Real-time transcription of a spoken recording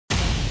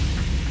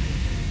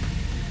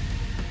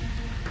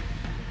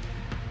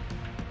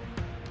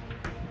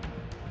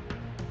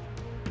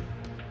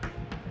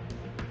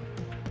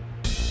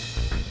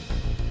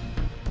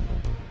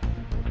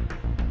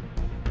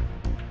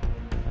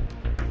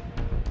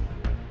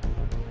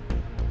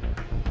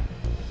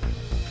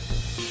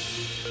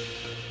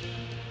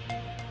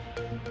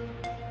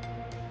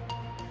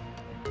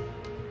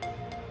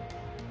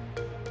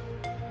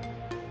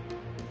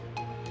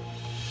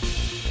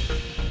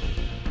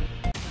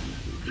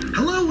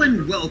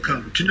And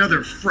welcome to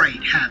another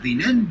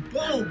fright-having and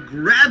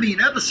ball-grabbing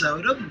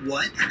episode of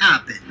What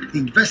Happened, the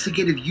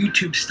investigative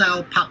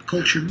YouTube-style pop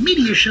culture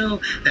media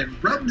show that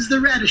rubs the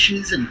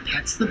radishes and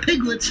pets the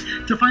piglets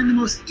to find the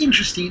most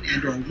interesting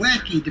and or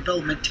wacky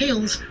development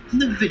tales in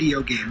the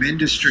video game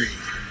industry.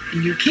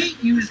 And you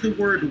can't use the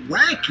word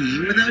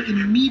wacky without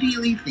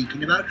immediately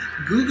thinking about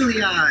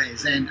googly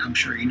eyes. And I'm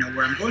sure you know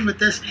where I'm going with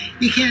this.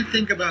 You can't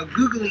think about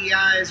googly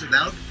eyes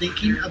without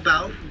thinking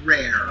about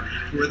Rare,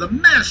 who are the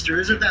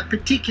masters of that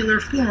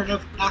particular form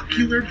of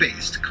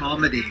ocular-based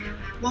comedy.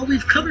 While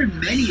we've covered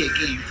many a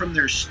game from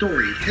their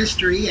storied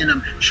history, and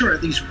I'm sure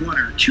at least one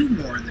or two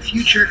more in the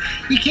future,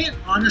 you can't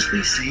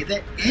honestly say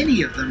that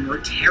any of them were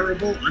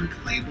terrible,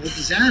 unplayable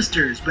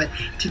disasters. But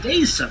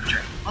today's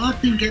subject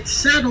often gets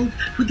saddled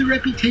with the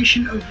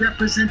reputation of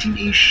representing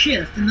a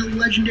shift in the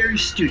legendary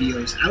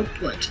studio's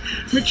output,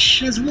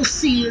 which, as we'll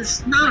see,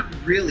 is not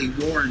really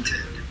warranted.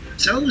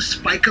 So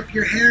spike up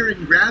your hair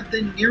and grab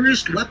the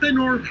nearest weapon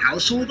or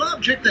household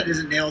object that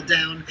isn't nailed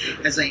down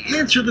as I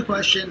answer the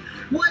question,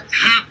 what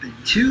happened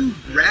to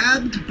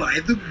Grabbed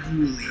by the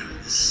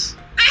Ghoulies?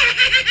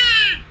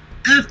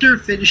 After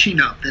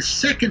finishing up the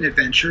second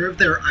adventure of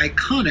their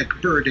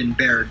iconic bird and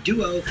bear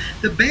duo,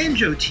 the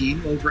Banjo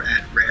team over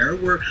at Rare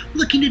were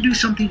looking to do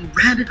something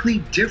radically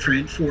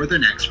different for their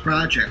next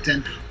project,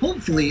 and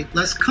hopefully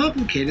less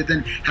complicated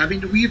than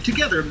having to weave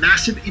together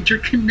massive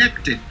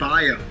interconnected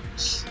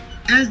biomes.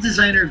 As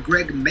designer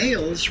Greg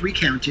Mayles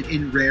recounted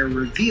in Rare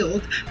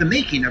Revealed, the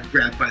making of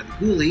Grabbed by the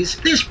Ghoulies,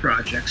 this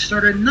project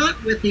started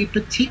not with a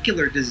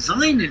particular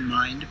design in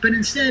mind, but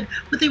instead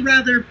with a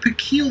rather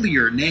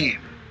peculiar name.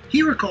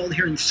 He recalled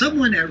hearing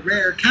someone at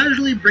Rare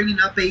casually bringing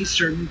up a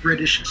certain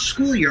British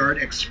schoolyard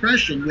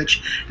expression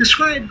which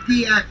described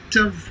the act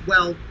of,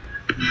 well...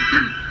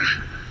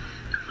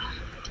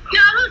 Yo,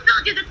 who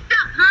told you the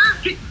stuff, huh?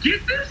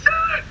 Get this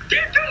out!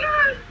 Get this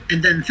out!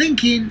 And then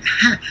thinking,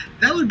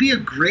 that would be a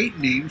great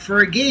name for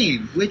a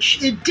game,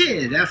 which it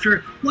did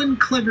after one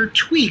clever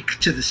tweak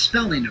to the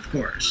spelling, of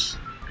course.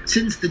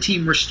 Since the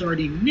team were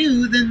starting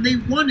new, then they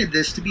wanted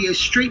this to be a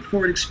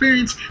straightforward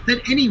experience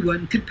that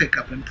anyone could pick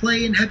up and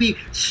play and have a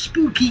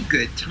spooky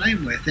good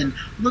time with, and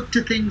look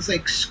to things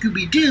like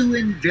Scooby-Doo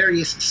and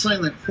various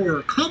silent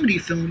horror comedy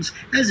films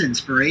as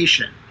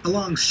inspiration.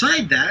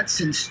 Alongside that,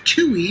 since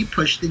TUI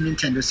pushed the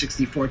Nintendo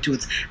 64 to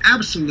its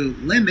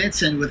absolute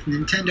limits, and with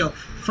Nintendo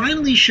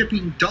finally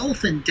shipping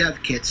Dolphin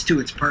dev kits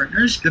to its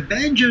partners, the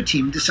Banjo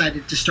team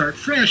decided to start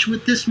fresh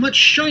with this much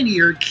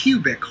shinier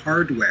cubic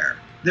hardware.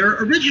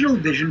 Their original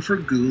vision for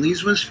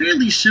Ghoulies was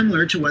fairly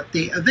similar to what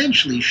they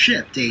eventually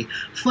shipped, a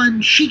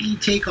fun, cheeky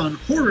take on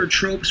horror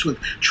tropes with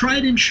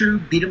tried-and-true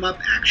beat-em-up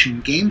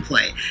action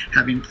gameplay,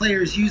 having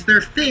players use their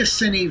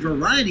fists and a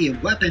variety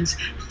of weapons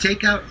to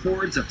take out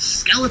hordes of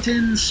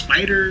skeletons,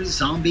 spiders,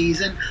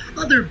 zombies, and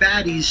other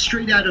baddies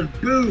straight out of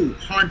Boo!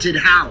 Haunted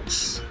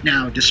House.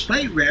 Now,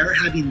 despite Rare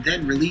having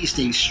then released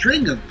a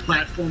string of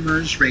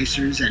platformers,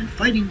 racers, and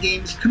fighting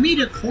games,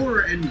 comedic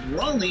horror and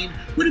brawling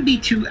wouldn't be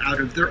too out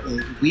of their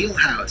old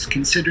wheelhouse,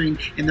 considering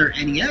in their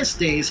NES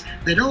days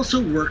they'd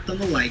also worked on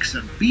the likes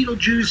of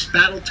Beetlejuice,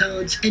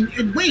 Battletoads,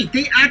 and wait,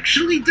 they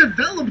actually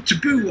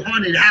developed Boo!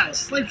 Haunted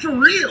House, like for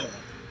real!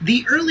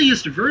 The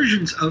earliest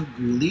versions of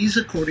Ghoulies,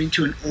 according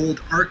to an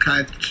old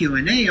archived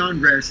Q&A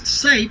on Rare's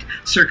site,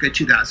 circa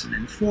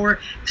 2004,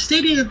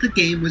 stated that the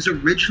game was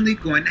originally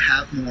going to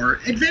have more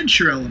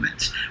adventure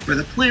elements, where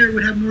the player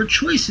would have more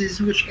choices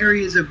in which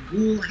areas of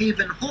Ghoul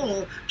Haven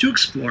Hall to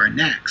explore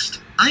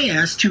next. I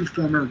asked two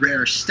former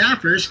Rare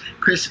staffers,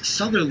 Chris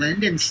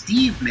Sutherland and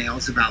Steve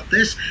Mayles, about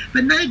this,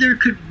 but neither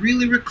could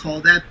really recall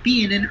that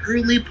being an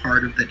early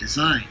part of the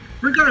design.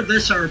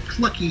 Regardless, our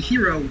plucky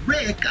hero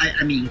Rick,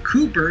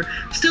 Cooper,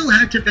 still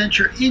had to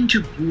venture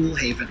into Ghoul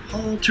Haven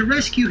Hall to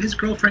rescue his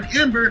girlfriend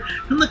Amber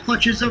from the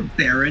clutches of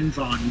Baron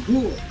Von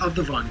Ghoul of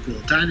the Von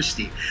Ghoul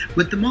dynasty,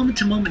 with the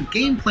moment-to-moment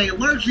gameplay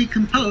largely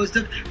composed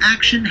of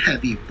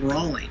action-heavy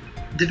brawling.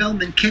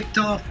 Development kicked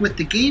off with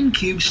the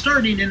GameCube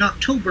starting in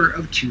October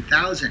of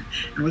 2000,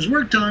 and was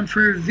worked on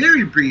for a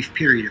very brief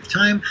period of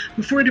time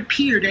before it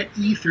appeared at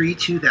E3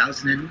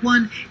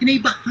 2001 in a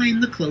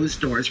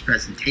behind-the-closed-doors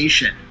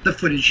presentation. The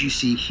footage you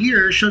see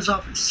here shows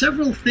off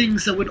several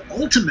things that would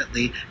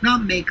ultimately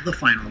not make the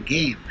final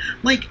game,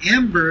 like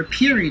Amber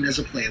appearing as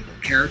a playable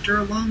character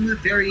along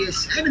with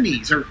various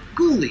enemies, or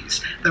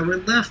ghoulies, that were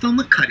left on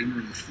the cutting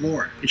room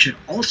floor. It should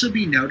also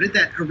be noted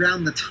that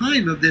around the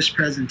time of this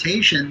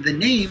presentation, the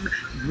name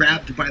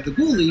Grabbed by the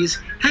Ghoulies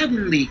had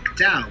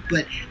leaked out,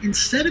 but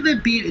instead of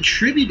it being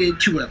attributed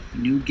to a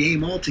new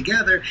game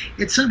altogether,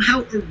 it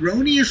somehow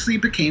erroneously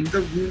became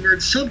the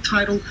rumored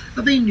subtitle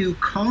of a new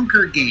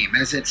Conker game,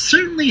 as it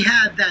certainly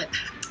had that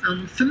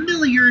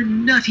familiar,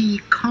 nutty,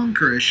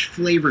 conkerish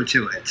flavor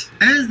to it.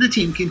 As the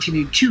team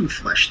continued to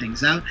flesh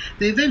things out,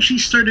 they eventually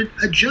started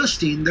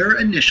adjusting their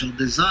initial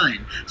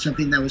design,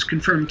 something that was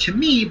confirmed to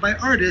me by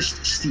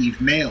artist Steve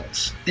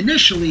Males.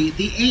 Initially,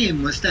 the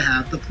aim was to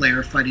have the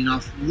player fighting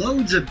off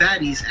loads of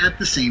baddies at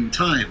the same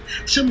time,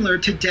 similar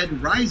to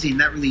Dead Rising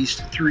that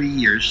released 3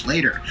 years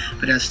later,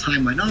 but as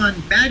time went on,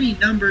 baddie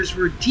numbers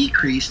were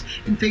decreased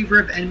in favor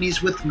of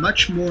enemies with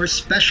much more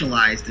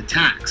specialized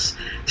attacks.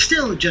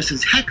 Still just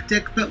as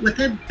hectic, but with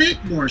a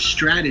bit more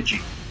strategy.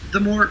 The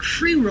more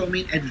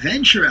free-roaming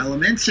adventure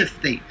elements, if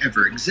they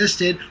ever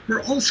existed,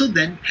 were also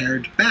then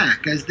pared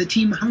back as the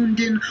team honed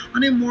in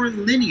on a more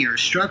linear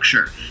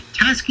structure,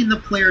 tasking the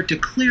player to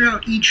clear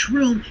out each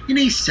room in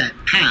a set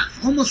path,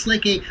 almost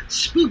like a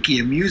spooky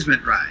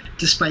amusement ride.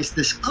 To spice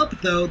this up,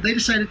 though, they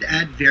decided to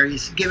add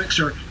various gimmicks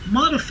or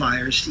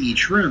modifiers to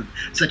each room,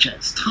 such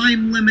as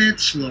time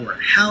limits, lower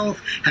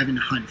health, having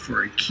to hunt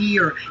for a key,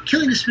 or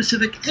killing a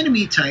specific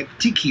enemy type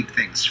to keep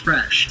things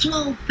fresh. So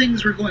while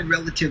things were going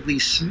relatively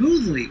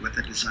smoothly with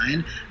the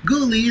design,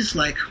 Ghoulies,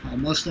 like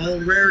almost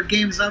all Rare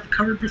games I've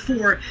covered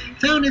before,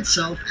 found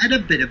itself at a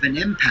bit of an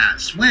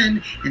impasse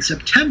when, in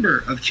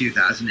September of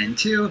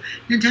 2002,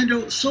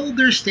 Nintendo sold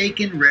their stake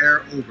in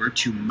Rare over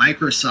to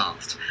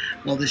Microsoft.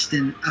 While this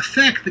didn't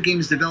affect the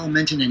game's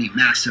development in any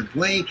massive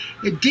way,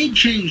 it did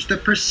change the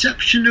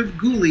perception of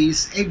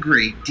Ghoulies a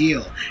great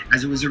deal,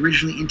 as it was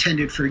originally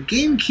intended for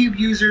GameCube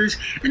users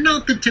and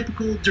not the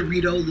typical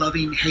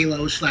Dorito-loving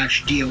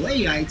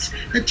Halo/DOA-ites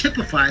that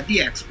typified the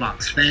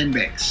Xbox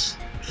fanbase.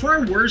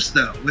 Far worse,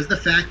 though, was the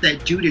fact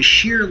that due to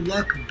sheer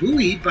luck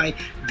buoyed by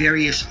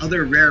various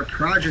other Rare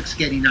projects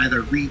getting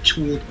either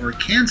retooled or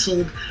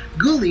cancelled,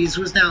 Ghoulies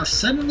was now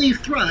suddenly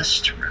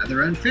thrust,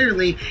 rather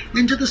unfairly,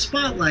 into the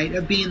spotlight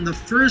of being the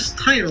first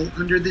title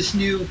under this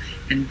new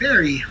and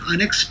very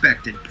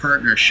unexpected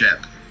partnership.